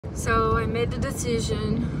So I made the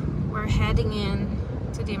decision. We're heading in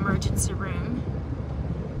to the emergency room.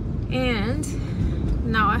 And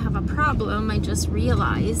now I have a problem. I just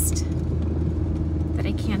realized that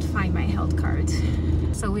I can't find my health card.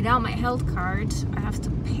 So without my health card, I have to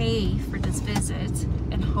pay for this visit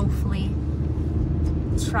and hopefully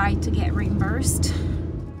try to get reimbursed.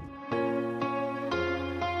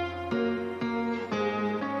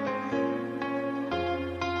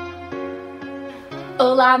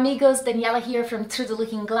 Hola amigos, Daniela here from Through the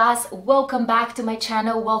Looking Glass. Welcome back to my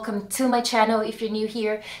channel. Welcome to my channel if you're new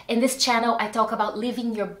here. In this channel, I talk about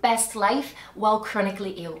living your best life while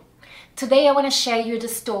chronically ill. Today, I want to share you the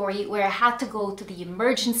story where I had to go to the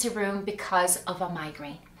emergency room because of a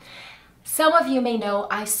migraine. Some of you may know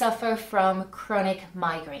I suffer from chronic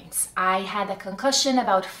migraines. I had a concussion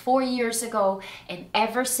about 4 years ago, and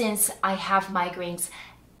ever since I have migraines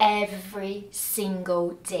every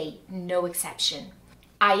single day, no exception.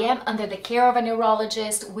 I am under the care of a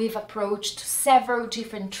neurologist. We've approached several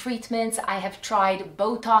different treatments. I have tried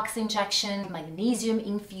Botox injection, magnesium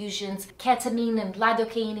infusions, ketamine and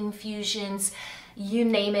lidocaine infusions, you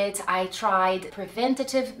name it. I tried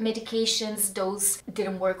preventative medications. Those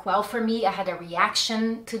didn't work well for me. I had a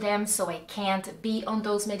reaction to them, so I can't be on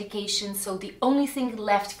those medications. So the only thing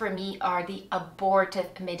left for me are the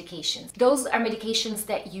abortive medications. Those are medications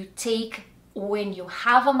that you take when you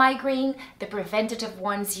have a migraine. The preventative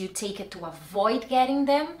ones, you take it to avoid getting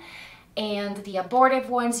them. And the abortive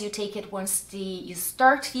ones, you take it once you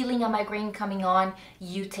start feeling a migraine coming on,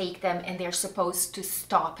 you take them and they're supposed to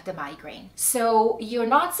stop the migraine. So you're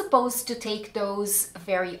not supposed to take those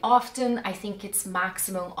very often. I think it's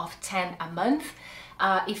maximum of 10 a month.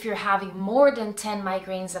 If you're having more than 10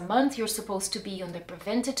 migraines a month, you're supposed to be on the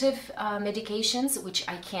preventative medications, which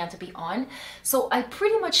I can't be on. So I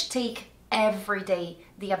pretty much take every day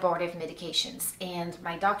the abortive medications, and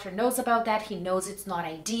my doctor knows about that. He knows it's not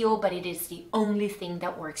ideal, but it is the only thing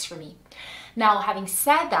that works for me. Now, having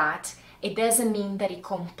said that, it doesn't mean that it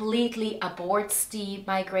completely aborts the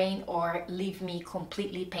migraine or leave me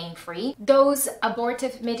completely pain-free. Those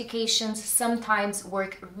abortive medications sometimes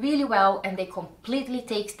work really well and they completely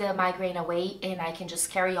take the migraine away and I can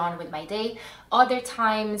just carry on with my day. Other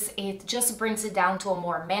times it just brings it down to a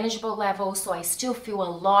more manageable level, so I still feel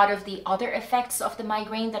a lot of the other effects of the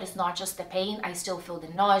migraine. That is not just the pain. I still feel the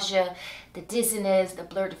nausea, the dizziness, the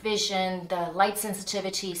blurred vision, the light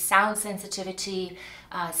sensitivity, sound sensitivity,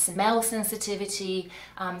 smell sensitivity.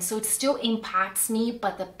 So it still impacts me,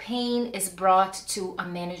 but the pain is brought to a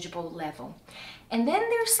manageable level. And then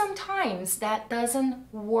there's some times that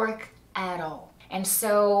doesn't work at all. And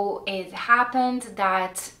so it happened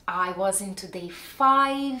that I was into day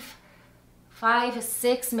five,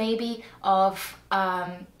 six maybe, of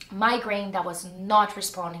migraine that was not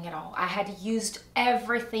responding at all. I had used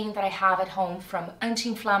everything that I have at home, from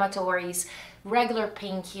anti-inflammatories, regular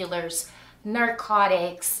painkillers,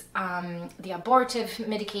 narcotics, the abortive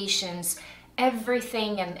medications,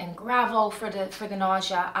 everything, and gravel for the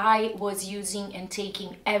nausea. I was using and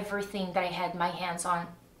taking everything that I had my hands on.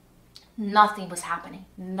 Nothing was happening,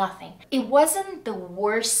 nothing. It wasn't the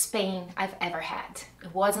worst pain I've ever had.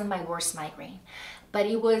 It wasn't my worst migraine, but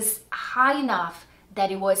it was high enough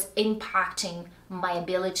that it was impacting my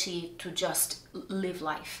ability to just live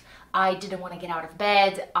life. I didn't want to get out of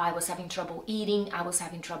bed. I was having trouble eating. I was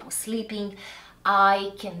having trouble sleeping.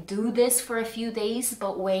 I can do this for a few days,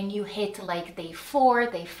 but when you hit like day 4,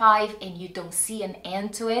 day 5, and you don't see an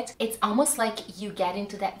end to it, it's almost like you get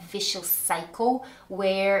into that vicious cycle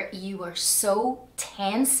where you are so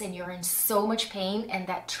tense and you're in so much pain, and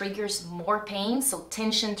that triggers more pain. So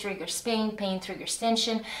tension triggers pain, pain triggers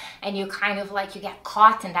tension, and you kind of like, you get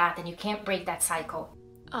caught in that and you can't break that cycle.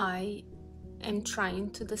 I am trying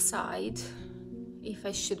to decide if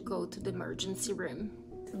I should go to the emergency room.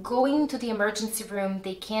 Going to the emergency room,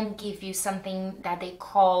 they can give you something that they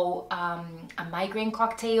call a migraine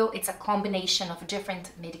cocktail. It's a combination of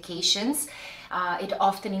different medications. It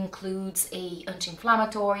often includes a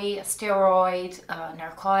anti-inflammatory, a steroid,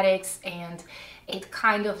 narcotics, and it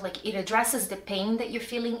kind of like, it addresses the pain that you're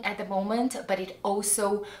feeling at the moment, but it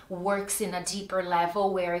also works in a deeper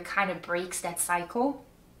level where it kind of breaks that cycle.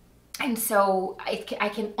 And so I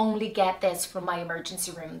can only get this from my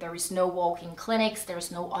emergency room. There is no walk-in clinics,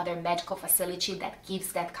 there's no other medical facility that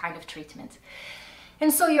gives that kind of treatment.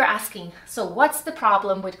 And so you're asking, so what's the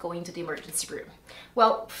problem with going to the emergency room?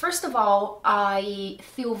 Well, first of all, I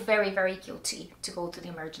feel very, very guilty to go to the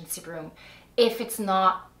emergency room if it's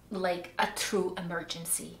not like a true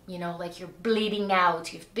emergency, you know, like you're bleeding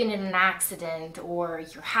out, you've been in an accident, or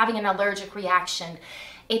you're having an allergic reaction.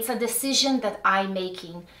 It's a decision that I'm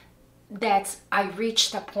making that I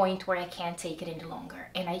reached a point where I can't take it any longer.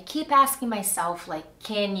 And I keep asking myself, like,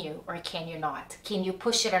 can you or can you not? Can you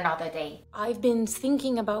push it another day? I've been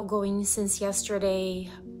thinking about going since yesterday,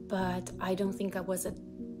 but I don't think I was at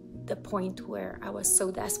the point where I was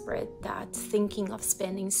so desperate that thinking of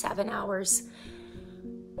spending 7 hours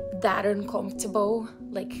that uncomfortable,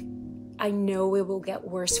 like, I know it will get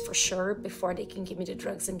worse for sure before they can give me the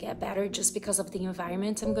drugs and get better, just because of the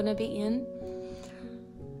environment I'm gonna be in.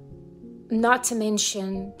 Not to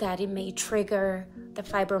mention that it may trigger the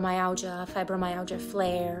fibromyalgia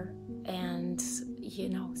flare, and you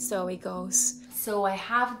know, so it goes. So I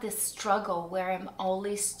have this struggle where I'm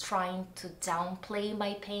always trying to downplay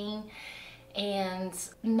my pain and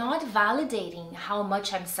not validating how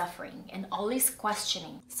much I'm suffering and always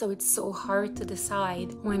questioning. So it's so hard to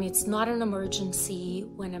decide when it's not an emergency,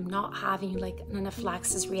 when I'm not having like an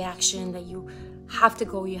anaphylaxis reaction that you have to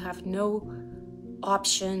go, you have no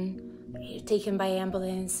option, you're taken by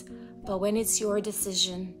ambulance. But when it's your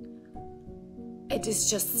decision, it is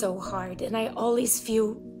just so hard. And I always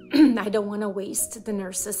feel I don't want to waste the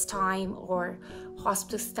nurse's time or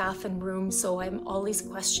hospital staff and room, so I'm always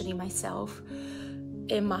questioning myself.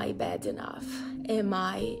 Am I bad enough? Am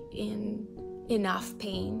I in enough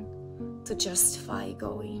pain to justify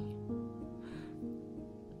going?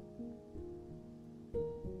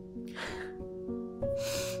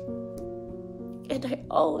 And I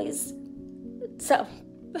always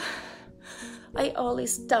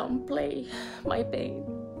downplay my pain.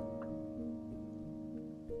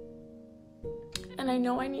 And I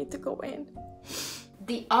know I need to go in.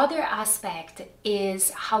 The other aspect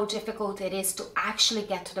is how difficult it is to actually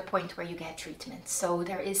get to the point where you get treatment. So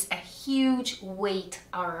there is a huge wait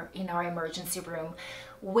in our emergency room.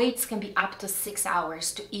 Waits can be up to 6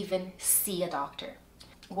 hours to even see a doctor.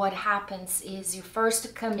 What happens is you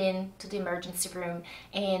first come in to the emergency room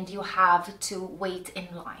and you have to wait in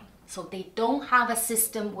line. So they don't have a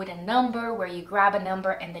system with a number where you grab a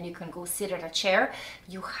number and then you can go sit at a chair.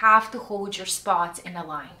 You have to hold your spot in a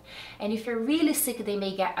line. And if you're really sick, they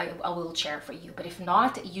may get a wheelchair for you. But if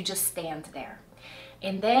not, you just stand there.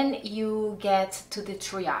 And then you get to the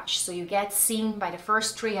triage. So you get seen by the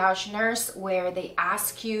first triage nurse, where they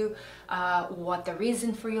ask you what the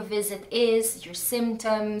reason for your visit is, your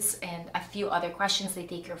symptoms, and a few other questions. They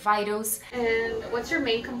take your vitals. And what's your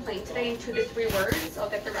main complaint today in 2 to 3 words? I'll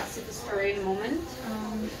get the rest of the story in a moment.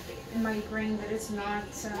 Migraine that is not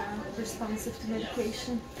responsive to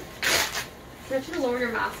medication. I want you to lower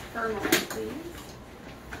your mask for a moment, please.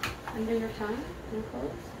 Under your tongue and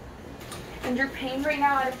close. And your pain right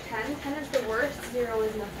now out of 10, 10 is the worst, 0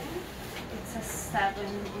 is nothing. It's a 7,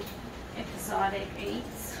 episodic 8.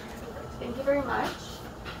 Thank you very much.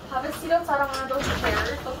 Have a seat outside on one of those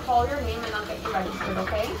chairs. They'll call your name and I'll get you registered,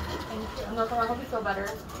 okay? Thank you. No problem. I hope you feel better.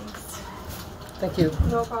 Thanks. Thank you.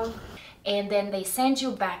 No problem. And then they send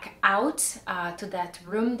you back out to that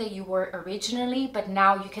room that you were originally, but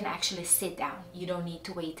now you can actually sit down. You don't need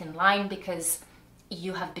to wait in line because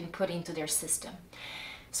you have been put into their system.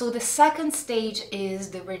 So the second stage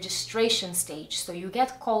is the registration stage. So you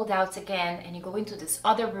get called out again and you go into this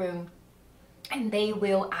other room and they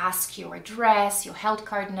will ask your address, your health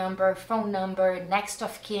card number, phone number, next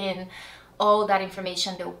of kin, all that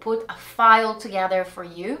information. They'll put a file together for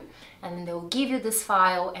you and then they'll give you this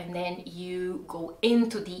file and then you go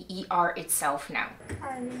into the ER itself now.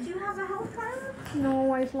 Do you have a health card?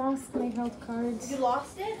 No, I've lost my health card. You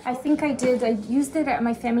lost it? I think I did. I used it at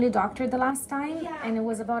my family doctor the last time, Yeah. and it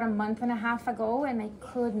was about a month and a half ago, and I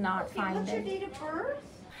could not find What's your it. date of birth?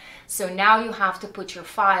 So now you have to put your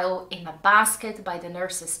file in a basket by the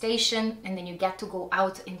nurse's station and then you get to go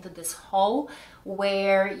out into this hall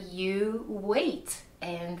where you wait,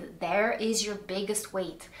 and there is your biggest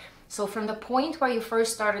wait. So from the point where you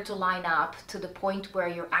first started to line up to the point where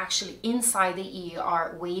you're actually inside the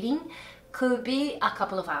ER waiting could be a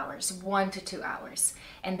couple of hours, 1 to 2 hours.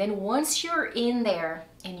 And then once you're in there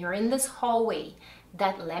and you're in this hallway,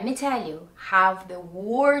 that, let me tell you, have the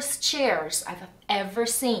worst chairs I've ever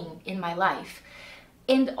seen in my life.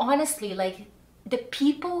 And honestly, like, the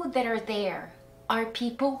people that are there are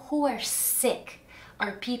people who are sick,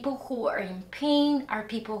 are people who are in pain, are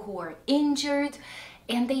people who are injured,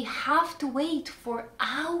 and they have to wait for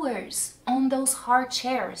hours on those hard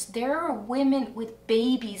chairs. There are women with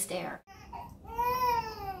babies there.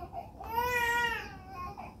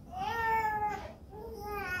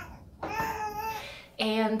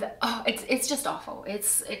 And it's just awful.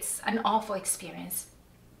 It's an awful experience.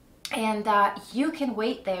 And you can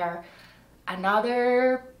wait there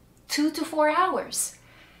another 2 to 4 hours.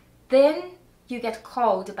 Then you get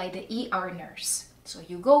called by the ER nurse. So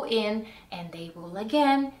you go in and they will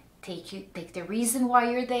again take the reason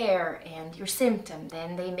why you're there and your symptom.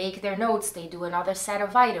 Then they make their notes, they do another set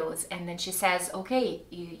of vitals, and then she says, okay,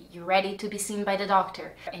 you're ready to be seen by the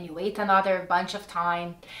doctor. And you wait another bunch of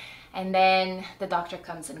time, and then the doctor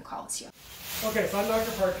comes and calls you. Okay, so I'm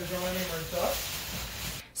Dr. Parker, my name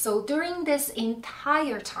is So during this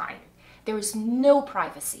entire time, there is no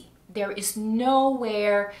privacy. There is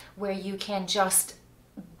nowhere where you can just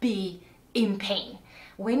be in pain.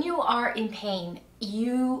 When you are in pain,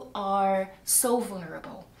 you are so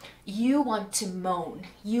vulnerable. You want to moan,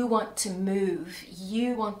 you want to move,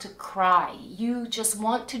 you want to cry, you just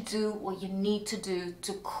want to do what you need to do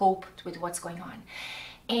to cope with what's going on.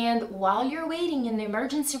 And while you're waiting in the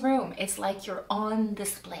emergency room, it's like you're on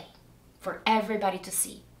display for everybody to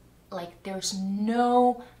see. Like there's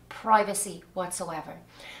no privacy whatsoever.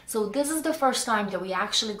 So this is the first time that we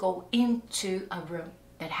actually go into a room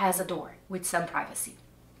that has a door with some privacy.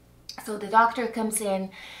 So the doctor comes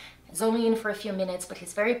in, he's only in for a few minutes, but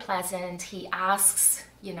he's very pleasant. He asks,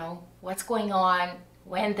 you know, what's going on,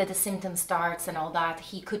 when did the symptom starts and all that.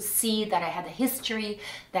 He could see that I had a history,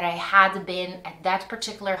 that I had been at that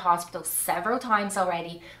particular hospital several times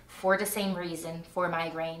already for the same reason, for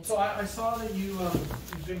migraines. So I saw that you've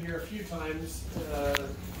been here a few times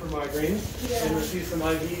for migraines, Yeah. and received some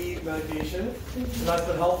IV medication. So that's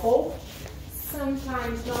been helpful.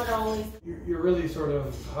 Sometimes, not always. You really sort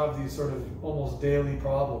of have these sort of almost daily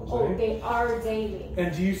problems, Oh, right? they are daily. And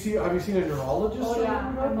have you seen a neurologist? Oh yeah,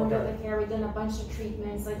 I'm under Okay. the care. We've done a bunch of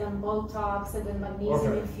treatments. I've done Botox, I've done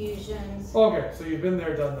magnesium Okay. infusions. Okay, so you've been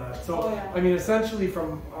there, done that. So, Oh, yeah. I mean, essentially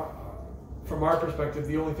from our perspective,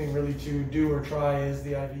 the only thing really to do or try is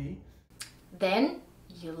the IV. Then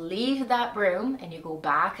you leave that room and you go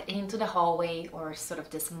back into the hallway or sort of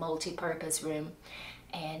this multi-purpose room,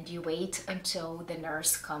 and you wait until the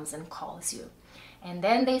nurse comes and calls you. And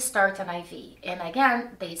then they start an IV. And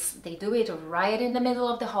again, they do it right in the middle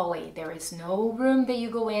of the hallway. There is no room that you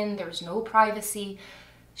go in, there's no privacy.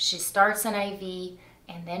 She starts an IV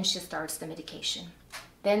and then she starts the medication.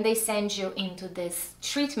 Then they send you into this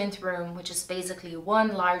treatment room, which is basically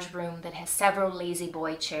one large room that has several lazy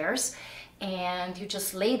boy chairs, and you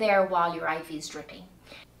just lay there while your IV is dripping.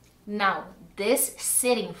 Now, this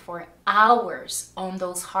sitting for hours on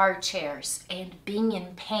those hard chairs and being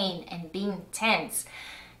in pain and being tense,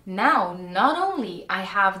 now not only I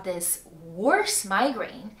have this worse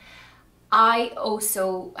migraine, I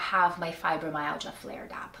also have my fibromyalgia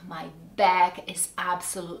flared up. My back is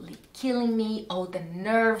absolutely killing me. All the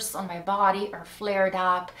nerves on my body are flared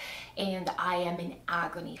up and I am in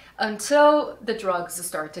agony until the drugs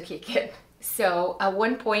start to kick in. So at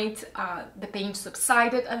one point, the pain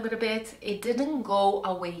subsided a little bit. It didn't go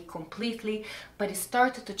away completely, but it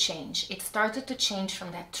started to change. It started to change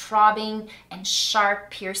from that throbbing and sharp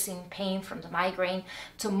piercing pain from the migraine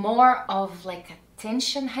to more of like a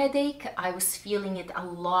tension headache. I was feeling it a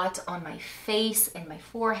lot on my face and my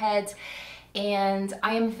forehead. And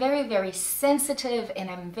I am very, very sensitive, and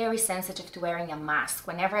I'm very sensitive to wearing a mask.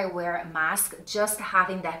 Whenever I wear a mask, just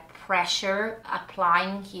having that pressure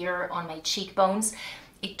applying here on my cheekbones,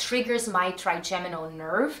 it triggers my trigeminal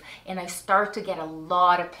nerve, and I start to get a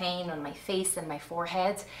lot of pain on my face and my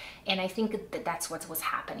forehead. And I think that that's what was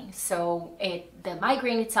happening. So the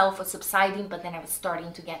migraine itself was subsiding, but then I was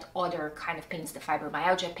starting to get other kind of pains, the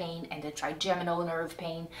fibromyalgia pain and the trigeminal nerve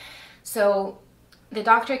pain. So the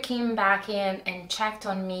doctor came back in and checked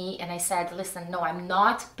on me, and I said, listen, no, I'm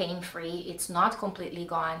not pain-free. It's not completely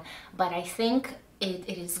gone, but I think it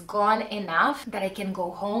is gone enough that I can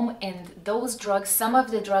go home. And those drugs, some of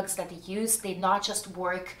the drugs that they use, they not just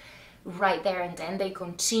work right there and then, they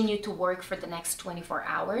continue to work for the next 24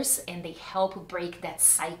 hours, and they help break that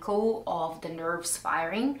cycle of the nerves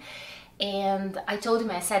firing. And I told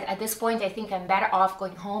him, I said, at this point, I think I'm better off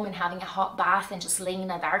going home and having a hot bath and just laying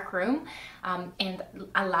in a dark room and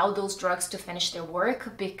allow those drugs to finish their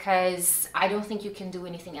work, because I don't think you can do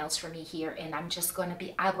anything else for me here. And I'm just going to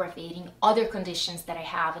be aggravating other conditions that I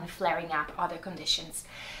have and flaring up other conditions.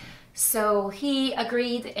 So he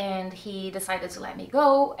agreed and he decided to let me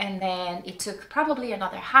go. And then it took probably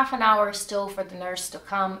another half an hour still for the nurse to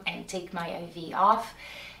come and take my IV off.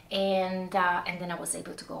 And then I was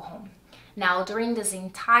able to go home. Now, during this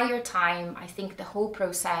entire time, I think the whole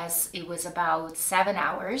process, it was about 7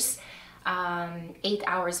 hours, 8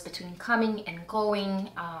 hours between coming and going,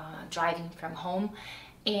 driving from home.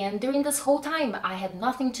 And during this whole time, I had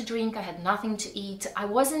nothing to drink, I had nothing to eat. I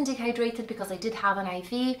wasn't dehydrated because I did have an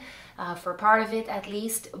IV for part of it at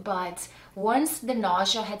least, but once the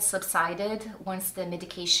nausea had subsided, once the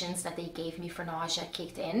medications that they gave me for nausea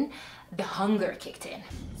kicked in, the hunger kicked in.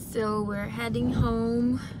 So we're heading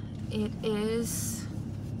home. It is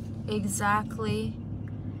exactly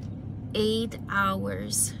 8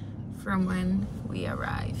 hours from when we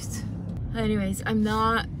arrived. Anyways, I'm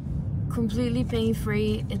not completely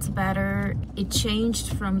pain-free. It's better. It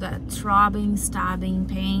changed from that throbbing, stabbing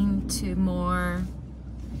pain to more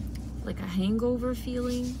like a hangover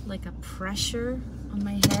feeling, like a pressure on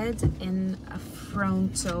my head and a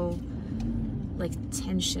frontal like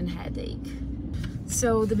tension headache.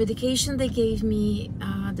 So the medication they gave me,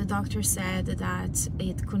 the doctor said that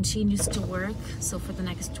it continues to work. So for the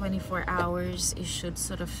next 24 hours, it should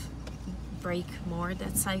sort of break more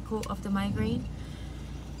that cycle of the migraine.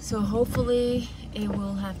 So hopefully it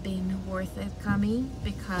will have been worth it coming,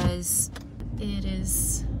 because it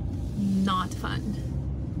is not fun.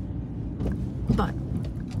 But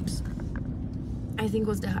I think it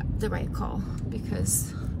was the right call,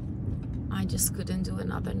 because I just couldn't do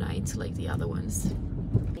another night like the other ones.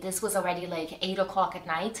 This was already like 8 o'clock at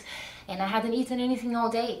night and I hadn't eaten anything all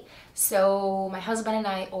day. So my husband and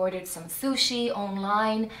I ordered some sushi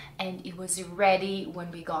online and it was ready when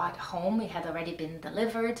we got home. It had already been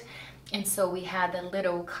delivered. And so we had a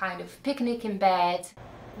little kind of picnic in bed.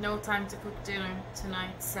 No time to cook dinner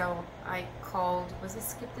tonight, so I called, was it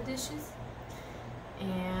Skip the Dishes?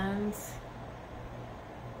 And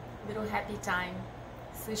little happy time,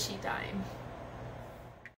 sushi time.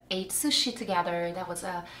 Ate sushi together. That was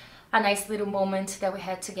a nice little moment that we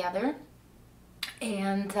had together.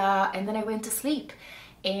 And then I went to sleep.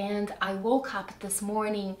 And I woke up this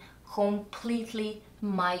morning completely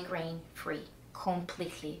migraine free,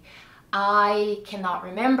 completely. I cannot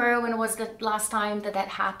remember when it was the last time that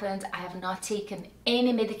happened. I have not taken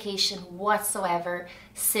any medication whatsoever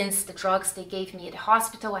since the drugs they gave me at the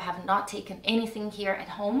hospital. I have not taken anything here at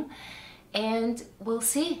home. And we'll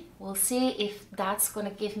see if that's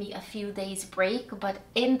gonna give me a few days break, but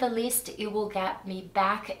in the least it will get me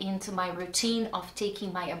back into my routine of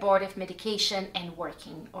taking my abortive medication and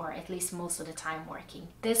working, or at least most of the time working.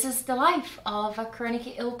 This is the life of a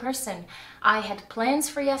chronically ill person. I had plans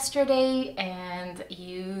for yesterday and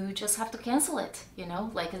you just have to cancel it, you know,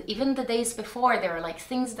 like even the days before there were like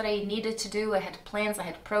things that I needed to do. I had plans, I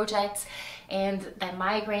had projects, and that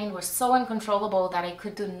migraine was so uncontrollable that I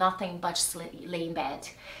could do nothing but just lay in bed.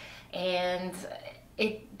 And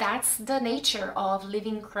that's the nature of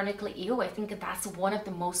living chronically ill. I think that's one of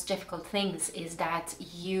the most difficult things, is that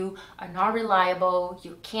you are not reliable,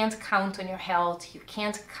 you can't count on your health, you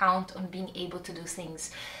can't count on being able to do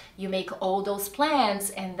things. You make all those plans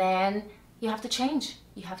and then you have to change,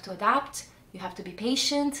 you have to adapt, you have to be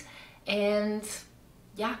patient, and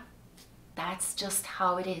yeah, that's just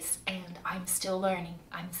how it is. And I'm still learning.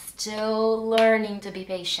 I'm still learning to be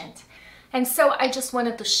patient. And so I just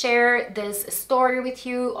wanted to share this story with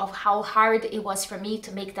you of how hard it was for me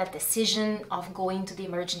to make that decision of going to the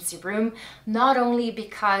emergency room, not only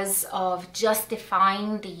because of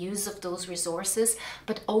justifying the use of those resources,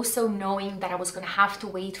 but also knowing that I was going to have to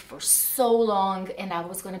wait for so long and I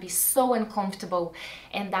was going to be so uncomfortable,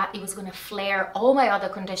 and that it was going to flare all my other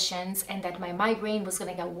conditions, and that my migraine was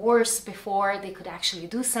going to get worse before they could actually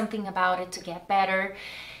do something about it to get better.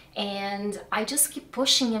 And I just keep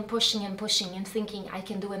pushing and pushing and pushing and thinking I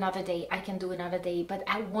can do another day, I can do another day. But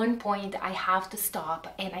at one point I have to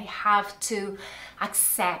stop and I have to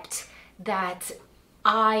accept that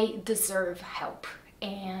I deserve help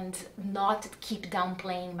and not keep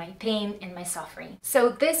downplaying my pain and my suffering. So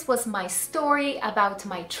this was my story about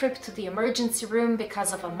my trip to the emergency room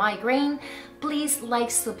because of a migraine. Please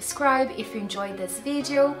like, subscribe if you enjoyed this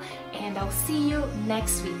video, and I'll see you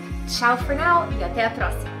next week. Ciao for now e até a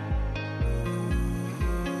próxima!